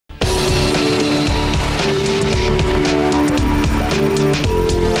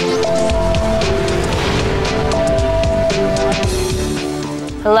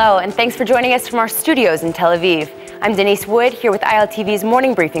Hello, and thanks for joining us from our studios in Tel Aviv. I'm Denise Wood, here with ILTV's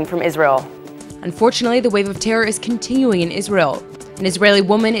morning briefing from Israel. Unfortunately, the wave of terror is continuing in Israel. An Israeli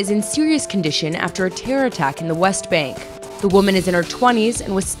woman is in serious condition after a terror attack in the West Bank. The woman is in her 20s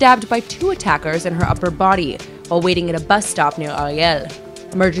and was stabbed by 2 attackers in her upper body while waiting at a bus stop near Ariel.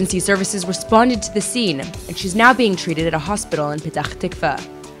 Emergency services responded to the scene, and she's now being treated at a hospital in Petach Tikva.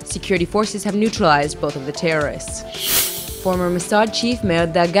 Security forces have neutralized both of the terrorists. Former Mossad Chief Meir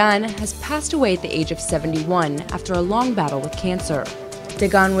Dagan has passed away at the age of 71 after a long battle with cancer.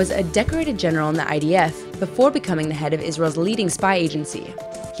 Dagan was a decorated general in the IDF before becoming the head of Israel's leading spy agency.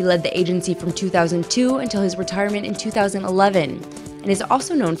 He led the agency from 2002 until his retirement in 2011, and is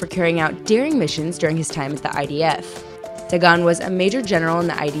also known for carrying out daring missions during his time at the IDF. Dagan was a major general in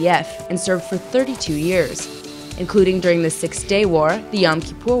the IDF and served for 32 years, including during the Six-Day War, the Yom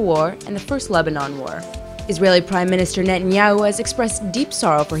Kippur War, and the First Lebanon War. Israeli Prime Minister Netanyahu has expressed deep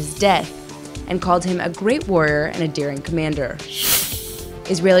sorrow for his death and called him a great warrior and a daring commander.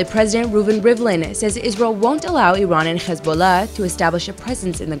 Israeli President Rivlin says Israel won't allow Iran and Hezbollah to establish a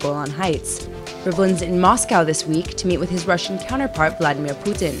presence in the Golan Heights. Rivlin's in Moscow this week to meet with his Russian counterpart Vladimir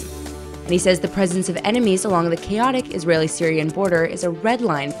Putin. And he says the presence of enemies along the chaotic Israeli-Syrian border is a red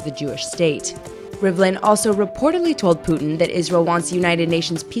line for the Jewish state. Rivlin also reportedly told Putin that Israel wants United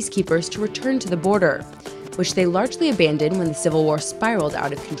Nations peacekeepers to return to the border, which they largely abandoned when the civil war spiraled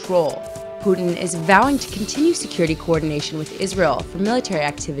out of control. Putin is vowing to continue security coordination with Israel for military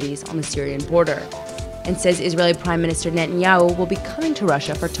activities on the Syrian border, and says Israeli Prime Minister Netanyahu will be coming to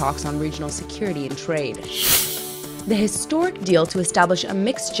Russia for talks on regional security and trade. The historic deal to establish a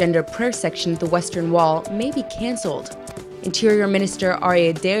mixed-gender prayer section at the Western Wall may be cancelled. Interior Minister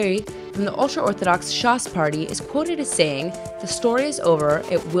Aryeh Deri from the ultra-Orthodox Shas party is quoted as saying, "The story is over,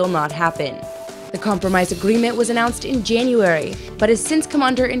 it will not happen." The compromise agreement was announced in January, but has since come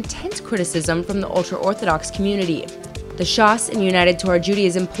under intense criticism from the ultra-Orthodox community. The Shas and United Torah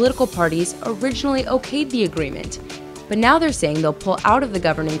Judaism political parties originally okayed the agreement, but now they're saying they'll pull out of the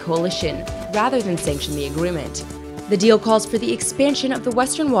governing coalition rather than sanction the agreement. The deal calls for the expansion of the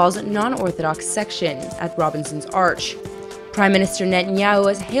Western Wall's non-Orthodox section at Robinson's Arch. Prime Minister Netanyahu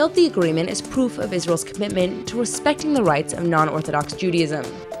has hailed the agreement as proof of Israel's commitment to respecting the rights of non-Orthodox Judaism.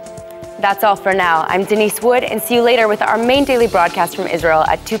 That's all for now. I'm Denise Wood, and see you later with our main daily broadcast from Israel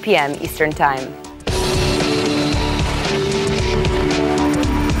at 2 p.m. Eastern Time.